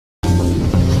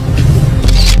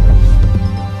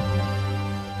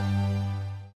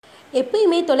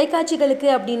எப்பயுமே தொலைக்காட்சிகளுக்கு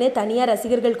அப்படின்னு தனியாக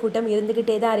ரசிகர்கள் கூட்டம்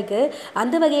இருந்துக்கிட்டே தான் இருக்குது.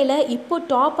 அந்த வகையில் இப்போ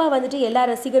டாப்பாக வந்துட்டு எல்லா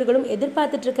ரசிகர்களும்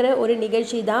எதிர்பார்த்துட்ருக்கிற ஒரு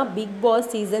நிகழ்ச்சி தான் பிக் பாஸ்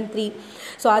சீசன் 3.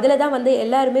 ஸோ அதில் தான் வந்து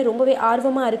எல்லாருமே ரொம்பவே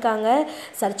ஆர்வமாக இருக்காங்க.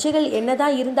 சர்ச்சைகள் என்ன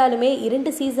தான் இருந்தாலுமே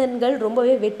 2 சீசன்கள்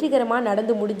ரொம்பவே வெற்றிகரமாக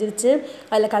நடந்து முடிஞ்சிருச்சு.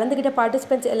 அதில் கலந்துக்கிட்ட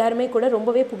பார்ட்டிசிபென்ட்ஸ் எல்லாருமே கூட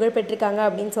ரொம்பவே புகழ் பெற்றிருக்காங்க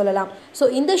அப்படின்னு சொல்லலாம். ஸோ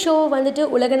இந்த ஷோவை வந்துட்டு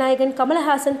உலகநாயகன்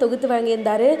கமல்ஹாசன் தொகுத்து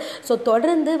வழங்கியிருந்தார். ஸோ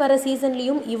தொடர்ந்து வர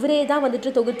சீசன்லேயும் இவரே தான்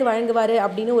வந்துட்டு தொகுத்து வழங்குவார்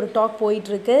அப்படின்னு ஒரு டாக்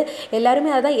போயிட்டுருக்கு. எல்லாருமே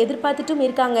அதான் எதிர்பார்த்துட்டும்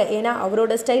இருக்காங்க. ஏன்னா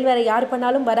அவரோட ஸ்டைல் வேறு யார்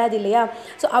பண்ணாலும் வராது இல்லையா?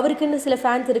 ஸோ அவருக்குன்னு சில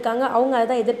ஃபேன்ஸ் இருக்காங்க, அவங்க அதை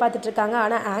தான் எதிர்பார்த்துட்ருக்காங்க.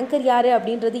 ஆனால் ஆங்கர் யார்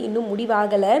அப்படின்றது இன்னும்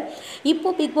முடிவாகலை.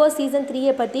 இப்போது பிக் பாஸ் சீசன்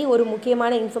 3 பற்றி ஒரு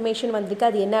முக்கியமான இன்ஃபர்மேஷன் வந்திருக்கு.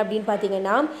 அது என்ன அப்படின்னு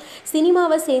பார்த்தீங்கன்னா,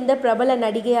 சினிமாவை சேர்ந்த பிரபல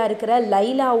நடிகையாக இருக்கிற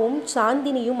லைலாவும்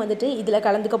சாந்தினியும் வந்துட்டு இதில்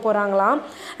கலந்துக்க போகிறாங்களாம்.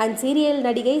 அண்ட் சீரியல்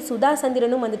நடிகை சுதா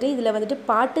சந்திரனும் வந்துட்டு இதில் வந்துட்டு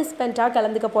பார்ட்டிசிபெண்ட்டாக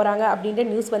கலந்துக்க போகிறாங்க அப்படின்ற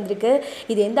நியூஸ் வந்திருக்கு.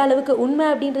 இது எந்த அளவுக்கு உண்மை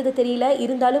அப்படின்றது தெரியல.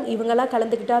 இருந்தாலும் இவங்கெல்லாம்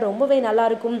கலந்துக்கிட்டால் ரொம்பவே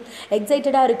நல்லாயிருக்கும்,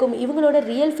 எக்ஸைட்டடாக இருக்கும். இவங்களோட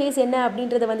ரியல் ஃபேஸ் என்ன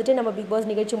அப்படின்றத வந்துட்டு நம்ம பிக் பாஸ்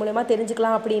நிகழ்ச்சி மூலமாக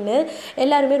தெரிஞ்சுக்கலாம் அப்படின்னு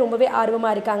எல்லாருமே ரொம்பவே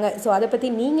ஆர்வமாக இருக்காங்க. ஸோ அதை பற்றி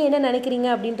நீங்கள் என்ன நினைக்கிறீங்க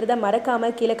அப்படின்றத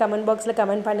மறக்காமல் கீழே கமெண்ட் பாக்ஸில்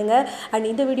கமெண்ட் பண்ணுங்கள். அண்ட்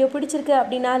இந்த வீடியோ பிடிச்சிருக்கு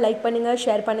அப்படின்னா லைக் பண்ணுங்கள்,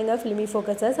 ஷேர் பண்ணுங்கள், ஃபிலிமி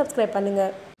ஃபோக்கஸை சப்ஸ்கிரைப்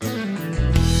பண்ணுங்கள்.